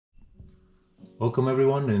Welcome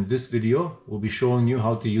everyone. In this video we'll be showing you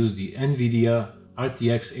how to use the NVIDIA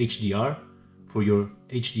RTX HDR for your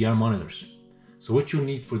HDR monitors. So what you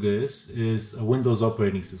need for this is a Windows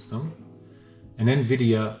operating system, an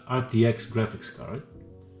NVIDIA RTX graphics card,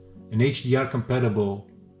 an HDR compatible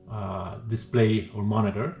display or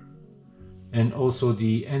monitor, and also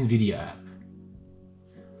the NVIDIA app.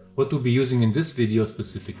 What we'll be using in this video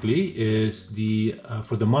specifically is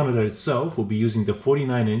for the monitor itself, we'll be using the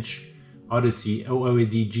 49-inch Odyssey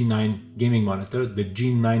OLED G9 gaming monitor, the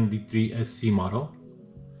G93SC model.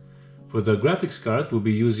 For the graphics card, we'll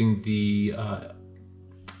be using the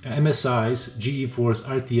MSI's GeForce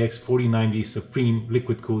RTX 4090 Supreme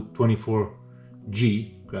liquid-cooled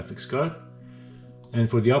 24G graphics card. And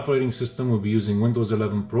for the operating system, we'll be using Windows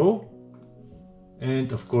 11 Pro.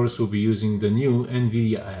 And of course, we'll be using the new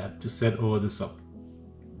NVIDIA app to set all of this up.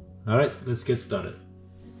 All right, let's get started.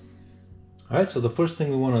 All right, so the first thing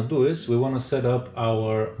we want to do is we want to set up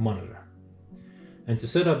our monitor. And to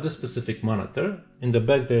set up this specific monitor, in the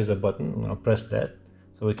back there's a button. I'm going to press that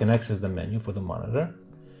so we can access the menu for the monitor.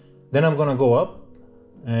 Then I'm going to go up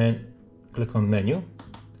and click on menu.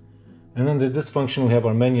 And under this function we have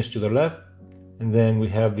our menus to the left, and then we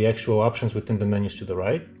have the actual options within the menus to the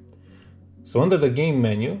right. So under the game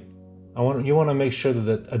menu, you want to make sure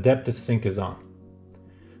that adaptive sync is on.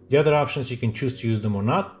 The other options you can choose to use them or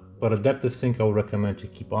not, but adaptive sync I would recommend to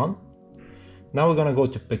keep on. Now we're going to go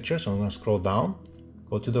to picture, so I'm going to scroll down,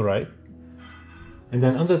 go to the right, and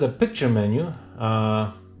then under the picture menu,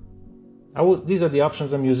 these are the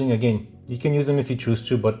options I'm using. Again, you can use them if you choose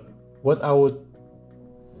to, but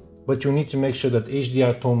you need to make sure that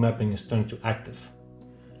HDR tone mapping is turned to active.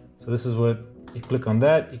 So this is what you click on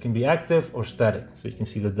that. It can be active or static, so you can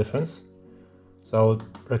see the difference. So I would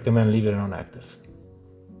recommend leaving it on active.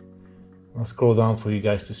 I'll scroll down for you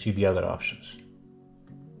guys to see the other options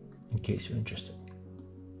in case you're interested.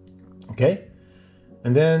 Okay,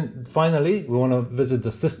 and then finally we want to visit the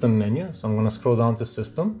system menu, so I'm going to scroll down to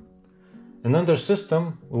system, and under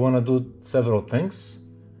system we want to do several things.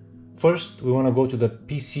 First, we want to go to the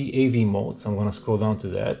PC AV mode, so I'm going to scroll down to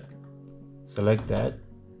that, select that,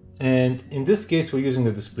 and in this case we're using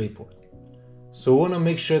the DisplayPort. So we want to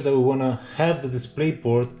make sure that we want to have the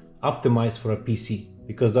DisplayPort optimized for a PC,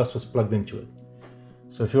 because that's what's plugged into it.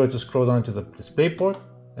 So if you were to scroll down to the DisplayPort,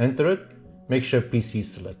 enter it, make sure PC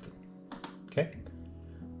is selected. Okay,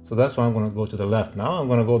 so that's why I'm going to go to the left now. I'm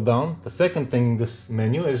going to go down. The second thing in this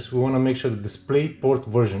menu is we want to make sure the DisplayPort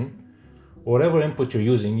version, whatever input you're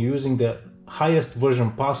using the highest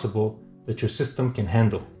version possible that your system can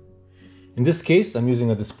handle. In this case, I'm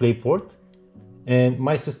using a DisplayPort, and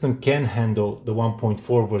my system can handle the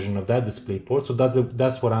 1.4 version of that DisplayPort, so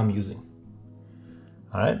that's what I'm using.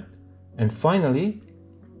 All right, and finally,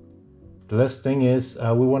 the last thing is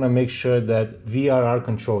we want to make sure that VRR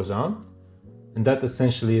control is on, and that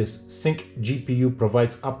essentially is sync GPU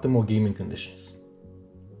provides optimal gaming conditions.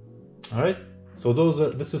 All right, so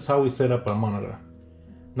this is how we set up our monitor.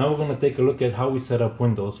 Now we're going to take a look at how we set up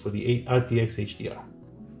Windows for the RTX HDR.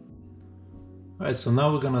 All right, so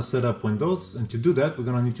now we're going to set up Windows, and to do that we're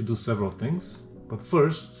going to need to do several things. But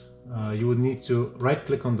first, you would need to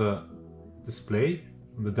right-click on the display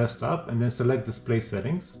on the desktop and then select display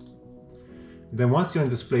settings. Then once you're in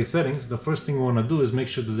display settings, the first thing we want to do is make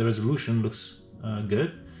sure that the resolution looks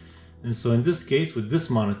good. And so in this case, with this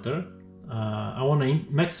monitor, I want to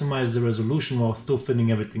maximize the resolution while still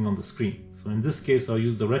fitting everything on the screen. So in this case, I'll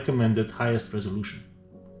use the recommended highest resolution,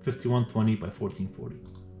 5120 by 1440.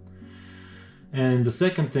 And the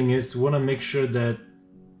second thing is we want to make sure that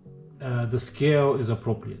the scale is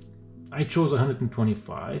appropriate. I chose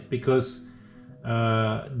 125 because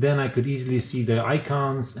then I could easily see the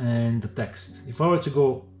icons and the text. If I were to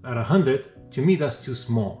go at 100, to me that's too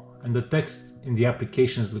small, and the text in the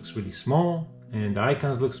applications looks really small and the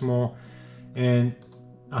icons look small, and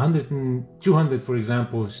 100 and 200 for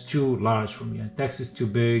example is too large for me, and text is too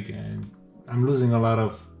big and I'm losing a lot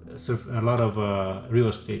of real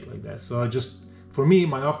estate like that. So for me,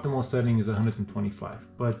 my optimal setting is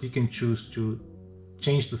 125, but you can choose to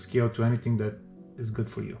change the scale to anything that is good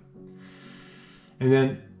for you. And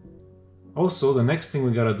then also the next thing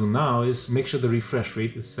we gotta do now is make sure the refresh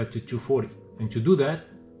rate is set to 240. And to do that,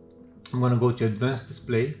 I'm gonna go to Advanced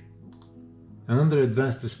Display. And under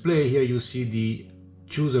Advanced Display here, you'll see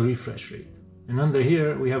choose a refresh rate. And under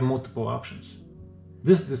here, we have multiple options.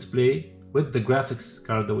 This display with the graphics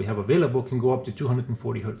card that we have available can go up to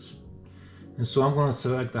 240 Hertz. And so I'm gonna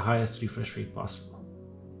select the highest refresh rate possible.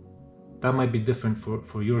 That might be different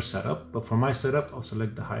for your setup, but for my setup, I'll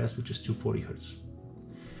select the highest, which is 240 Hertz.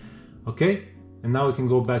 Okay, and now we can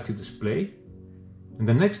go back to display. And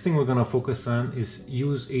the next thing we're going to focus on is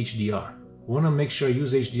use HDR. We want to make sure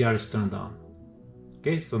use HDR is turned on.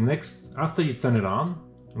 Okay, so next, after you turn it on,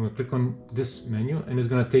 I'm going to click on this menu and it's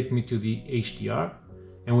going to take me to the HDR.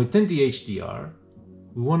 And within the HDR,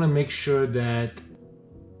 we want to make sure that,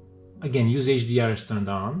 again, use HDR is turned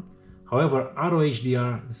on. However, auto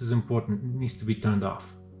HDR, this is important, needs to be turned off.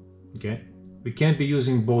 Okay, we can't be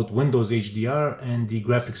using both Windows HDR and the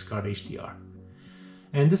graphics card HDR.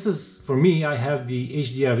 And this is, for me, I have the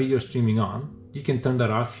HDR video streaming on. You can turn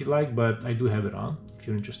that off if you like, but I do have it on if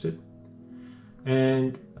you're interested.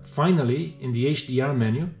 And finally, in the HDR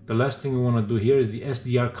menu, the last thing we want to do here is the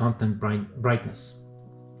SDR content brightness.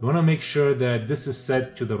 You want to make sure that this is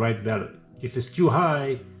set to the right value. If it's too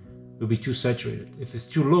high, it'll be too saturated. If it's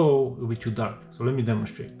too low, it'll be too dark. So let me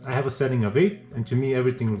demonstrate. I have a setting of 8, and to me,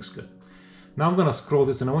 everything looks good. Now I'm going to scroll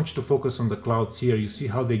this, and I want you to focus on the clouds here. You see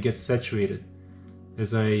how they get saturated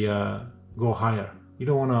as I go higher. You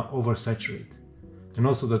don't want to oversaturate. And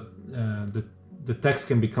also the text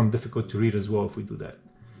can become difficult to read as well if we do that.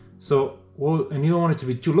 So, and you don't want it to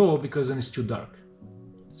be too low because then it's too dark.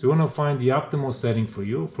 So you want to find the optimal setting for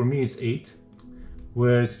you. For me, it's 8,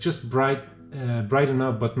 where it's just bright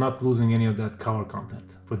enough but not losing any of that color content.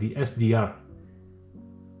 For the SDR,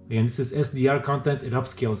 again, this is SDR content. It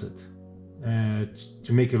upscales it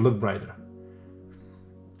to make it look brighter.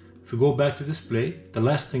 If we go back to display, the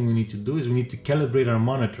last thing we need to do is we need to calibrate our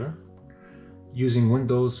monitor using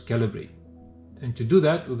Windows Calibrate. And to do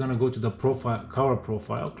that, we're going to go to the color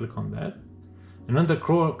profile, click on that. And under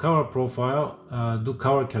color profile, do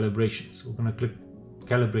color calibration. So we're going to click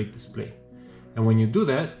Calibrate Display. And when you do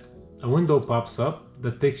that, a window pops up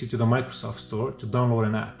that takes you to the Microsoft Store to download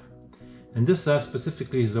an app. And this app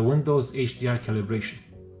specifically is a Windows HDR calibration.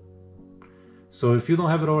 So if you don't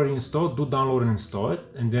have it already installed, do download and install it,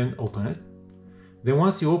 and then open it. Then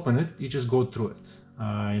once you open it, you just go through it.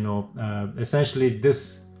 Essentially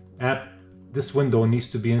this window needs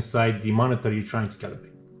to be inside the monitor you're trying to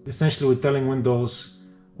calibrate. Essentially, we're telling Windows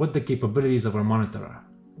what the capabilities of our monitor are.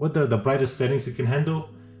 What are the brightest settings it can handle,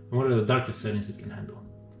 and what are the darkest settings it can handle.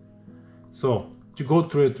 So to go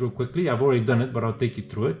through it real quickly, I've already done it, but I'll take you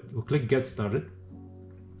through it. We'll click Get Started,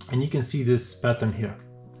 and you can see this pattern here.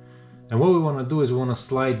 And what we want to do is we want to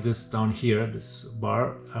slide this down here, this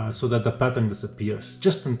bar, so that the pattern disappears,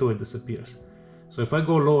 just until it disappears. So if I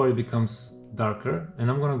go lower, it becomes darker, and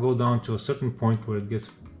I'm going to go down to a certain point where it gets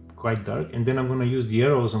quite dark, and then I'm going to use the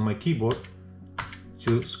arrows on my keyboard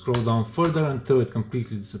to scroll down further until it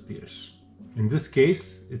completely disappears. In this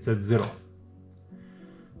case, it's at 0.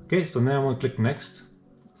 Okay, so now I'm going to click Next.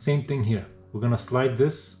 Same thing here. We're going to slide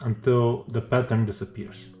this until the pattern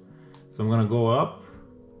disappears. So I'm going to go up.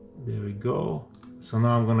 There we go. So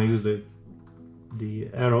now I'm going to use the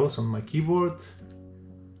arrows on my keyboard.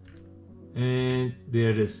 And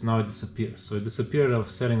there it is. Now it disappears. So it disappeared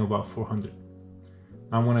of setting about 400.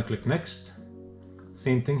 Now I'm going to click Next.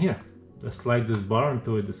 Same thing here. Let's slide this bar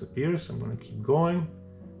until it disappears. I'm going to keep going.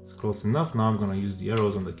 It's close enough. Now I'm going to use the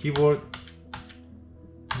arrows on the keyboard.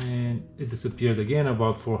 And it disappeared again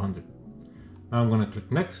about 400. Now I'm going to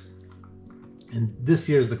click Next. And this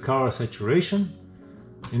here is the color saturation.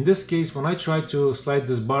 In this case, when I try to slide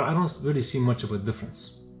this bar, I don't really see much of a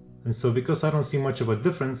difference. And so because I don't see much of a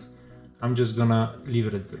difference, I'm just gonna leave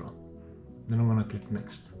it at 0. Then I'm gonna click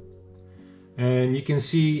Next. And you can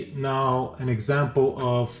see now an example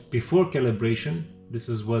of before calibration. This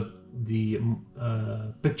is what the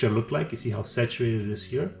picture looked like. You see how saturated it is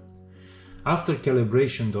here. After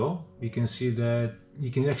calibration though, you can see that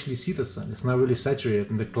you can actually see the sun. It's not really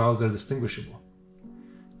saturated and the clouds are distinguishable.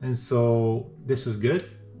 And so this is good.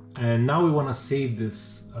 And now we want to save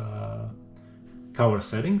this color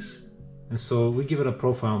settings. And so we give it a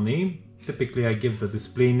profile name. Typically I give the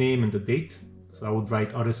display name and the date. So I would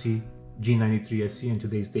write Odyssey G93SC and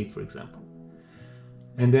today's date, for example.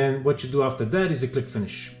 And then what you do after that is you click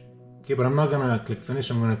Finish. Okay, but I'm not gonna click Finish.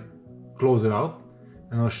 I'm gonna close it out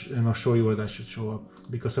and I'll show you where that should show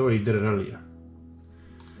up because I already did it earlier.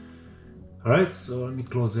 All right, so let me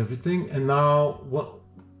close everything. And now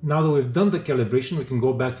now that we've done the calibration, we can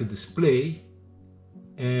go back to display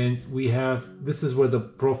and we have, this is where the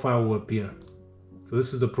profile will appear. So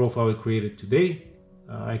this is the profile we created today.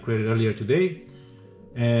 I created earlier today.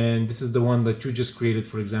 And this is the one that you just created,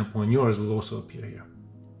 for example, and yours will also appear here.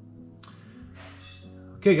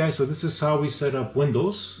 Okay guys, so this is how we set up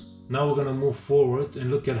Windows. Now we're gonna move forward and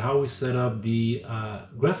look at how we set up the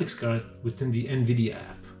graphics card within the NVIDIA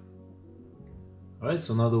app. All right,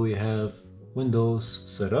 so now that we have Windows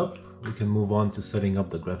set up, we can move on to setting up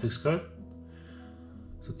the graphics card.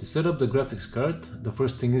 So to set up the graphics card, the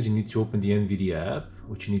first thing is you need to open the NVIDIA app.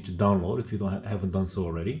 which you need to download if you haven't done so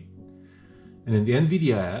already. And in the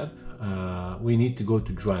NVIDIA app, we need to go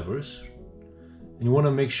to drivers, and you want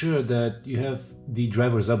to make sure that you have the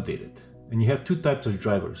drivers updated. And you have two types of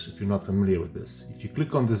drivers if you're not familiar with this. If you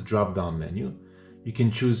click on this drop-down menu, you can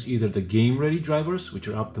choose either the game-ready drivers, which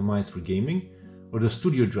are optimized for gaming, or the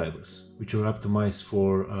studio drivers, which are optimized for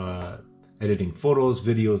editing photos,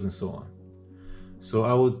 videos, and so on. So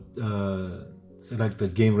I would select the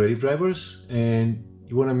game-ready drivers, and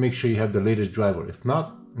you want to make sure you have the latest driver. If not,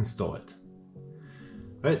 install it.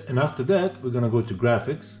 Right, and after that, we're going to go to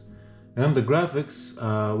graphics. And under graphics,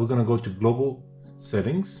 we're going to go to global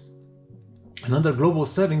settings. And under global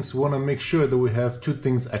settings, we want to make sure that we have two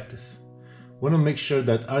things active. We want to make sure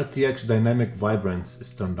that RTX dynamic vibrance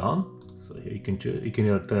is turned on. So here you can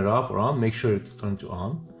either turn it off or on. Make sure it's turned to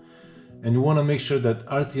on. And you want to make sure that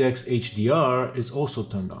RTX HDR is also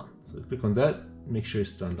turned on. So click on that, make sure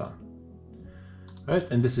it's turned on. Right,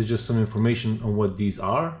 and this is just some information on what these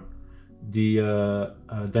are. The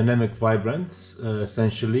dynamic vibrance,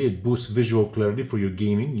 essentially, it boosts visual clarity for your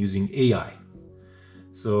gaming using AI.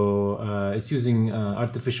 So it's using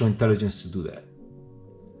artificial intelligence to do that.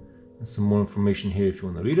 And some more information here if you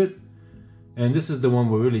want to read it. And this is the one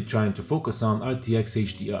we're really trying to focus on, RTX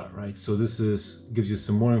HDR, right? So this gives you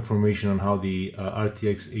some more information on how the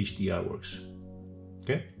RTX HDR works.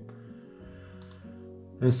 Okay.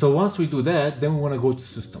 And so once we do that, then we want to go to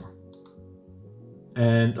system.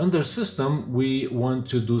 And under system, we want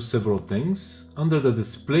to do several things. Under the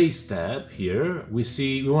displays tab here, we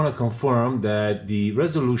want to confirm that the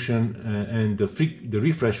resolution and the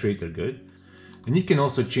refresh rate are good. And you can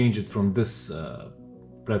also change it from this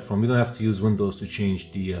platform. You don't have to use Windows to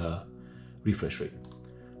change the refresh rate.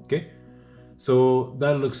 Okay, so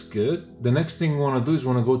that looks good. The next thing we want to do is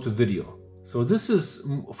we want to go to video. So this is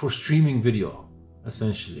for streaming video,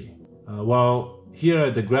 essentially. While here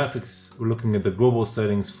at the graphics, we're looking at the global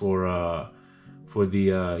settings for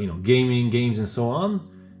the gaming, games, and so on.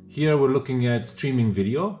 Here we're looking at streaming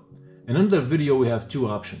video, and under video we have two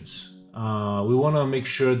options. We want to make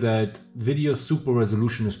sure that video super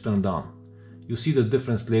resolution is turned on. You'll see the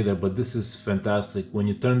difference later, but this is fantastic. When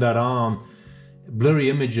you turn that on, blurry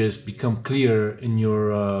images become clear in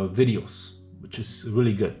your videos, which is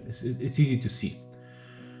really good. It's easy to see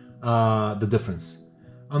the difference.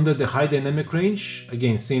 Under the high dynamic range,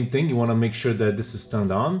 again, same thing. You want to make sure that this is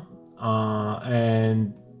turned on.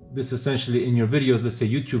 And this essentially in your videos, let's say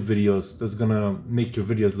YouTube videos, that's going to make your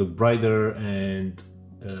videos look brighter and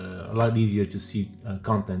a lot easier to see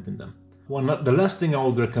content in them. The last thing I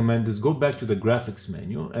would recommend is go back to the graphics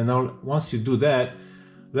menu. And now once you do that,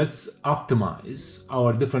 let's optimize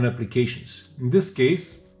our different applications. In this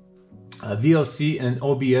case, VLC and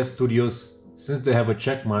OBS Studios, since they have a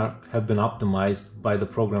check mark, have been optimized by the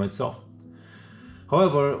program itself.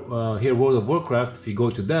 However, here World of Warcraft, if you go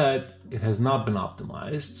to that, it has not been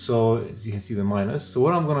optimized. So as you can see the minus. So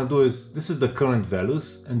what I'm going to do is, this is the current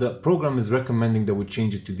values, and the program is recommending that we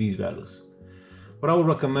change it to these values. What I would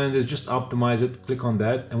recommend is just optimize it, click on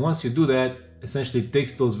that, and once you do that, essentially it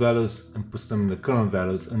takes those values and puts them in the current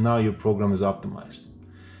values, and now your program is optimized.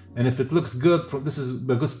 And if it looks good, this is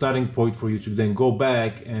a good starting point for you to then go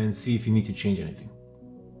back and see if you need to change anything.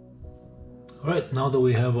 All right, now that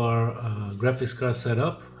we have our graphics card set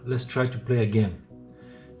up, let's try to play a game.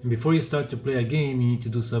 And before you start to play a game, you need to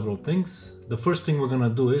do several things. The first thing we're gonna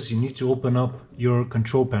do is you need to open up your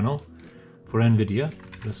control panel for NVIDIA.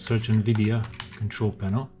 Let's search NVIDIA control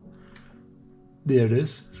panel. There it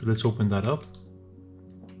is, so let's open that up.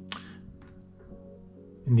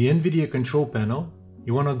 In the NVIDIA control panel,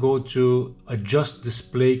 you want to go to adjust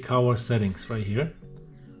display color settings right here,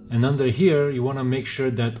 and under here you want to make sure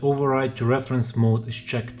that override to reference mode is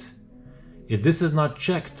checked. If this is not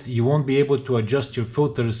checked, you won't be able to adjust your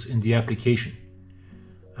filters in the application,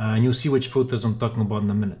 and you'll see which filters I'm talking about in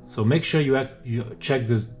a minute. So make sure you check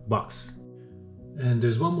this box. And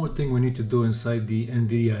there's one more thing we need to do inside the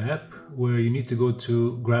NVIDIA app, where you need to go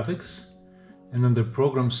to graphics, and under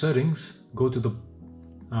program settings, go to the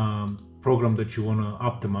program that you want to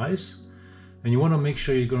optimize, and you want to make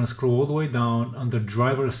sure you're going to scroll all the way down under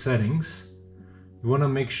driver settings. You want to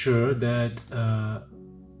make sure that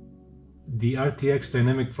the RTX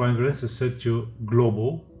dynamic vibrance is set to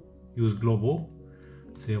global. Use global,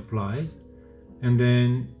 say apply, and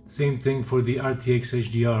then same thing for the RTX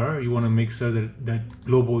HDR. You want to make sure that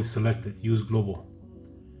global is selected. Use global.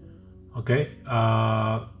 Okay,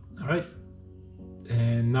 all right.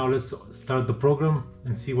 And now let's start the program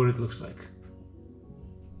and see what it looks like.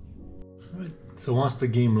 All right, so once the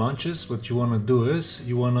game launches, what you want to do is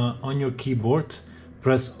you want to, on your keyboard,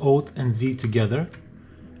 press Alt and Z together,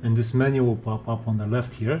 and this menu will pop up on the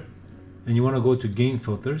left here, and you want to go to game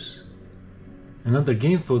filters, and under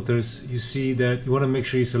game filters you see that you want to make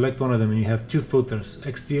sure you select one of them, and you have two filters,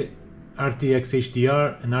 RTX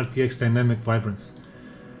HDR and RTX Dynamic Vibrance.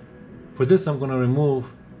 For this I'm going to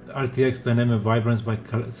remove RTX Dynamic Vibrance by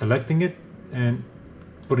selecting it and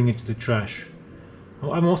putting it to the trash.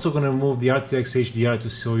 I'm also going to remove the RTX HDR to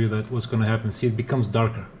show you that what's going to happen. See, it becomes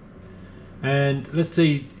darker. And let's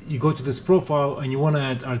say you go to this profile and you want to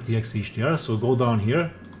add RTX HDR, so go down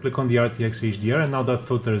here, click on the RTX HDR, and now that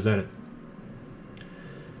filter is added.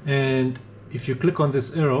 And if you click on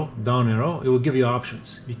this arrow, down arrow, it will give you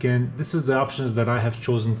options. You can, this is the options that I have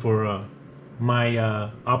chosen for my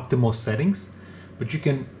optimal settings, but you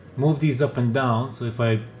can move these up and down. So if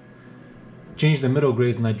I change the middle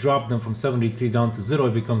grades and I drop them from 73 down to 0,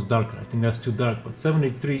 it becomes darker. I think that's too dark, but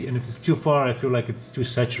 73, and if it's too far, I feel like it's too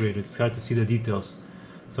saturated. It's hard to see the details.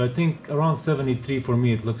 So I think around 73 for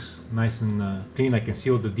me, it looks nice and clean. I can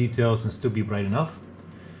see all the details and still be bright enough.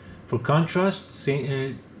 For contrast,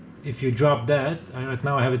 if you drop that, right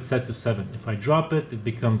now I have it set to 7. If I drop it, it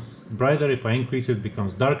becomes brighter. If I increase it, it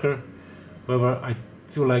becomes darker. However, I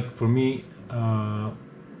feel like for me,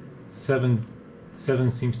 7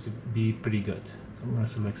 seems to be pretty good. So I'm going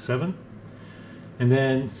to select 7. And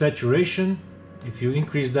then saturation, if you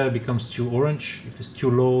increase that, it becomes too orange. If it's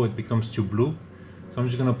too low, it becomes too blue. So I'm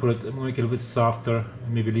just going to put it, make it a bit softer,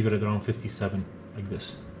 and maybe leave it at around 57, like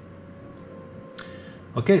this.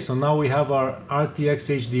 Okay, so now we have our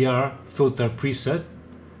RTX HDR filter preset.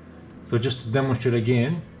 So just to demonstrate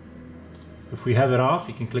again, if we have it off,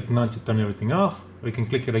 you can click none to turn everything off, or you can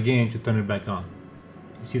click it again to turn it back on.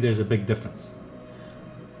 You see there's a big difference.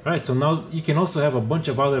 Alright, so now you can also have a bunch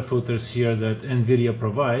of other filters here that NVIDIA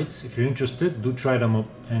provides. If you're interested, do try them up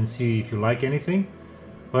and see if you like anything.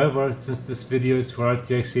 However, since this video is for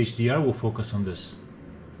RTX HDR, we'll focus on this.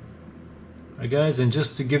 Alright guys, and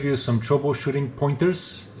just to give you some troubleshooting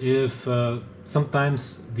pointers, if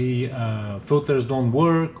sometimes the filters don't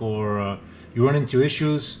work or you run into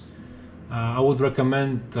issues, I would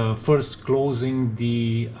recommend first closing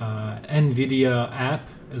the NVIDIA app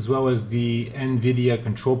as well as the NVIDIA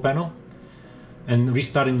control panel and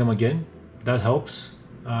restarting them again. That helps.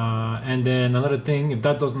 And then another thing, if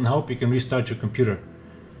that doesn't help, you can restart your computer.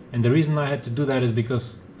 And the reason I had to do that is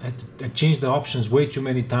because I changed the options way too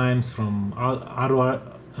many times, from auto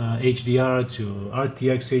HDR to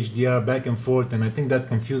RTX HDR, back and forth, and I think that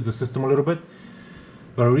confused the system a little bit.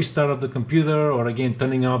 But a restart of the computer, or again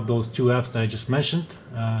turning off those two apps that I just mentioned,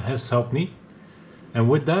 has helped me. And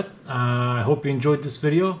with that, I hope you enjoyed this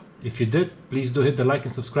video. If you did, please do hit the like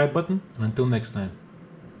and subscribe button, and until next time.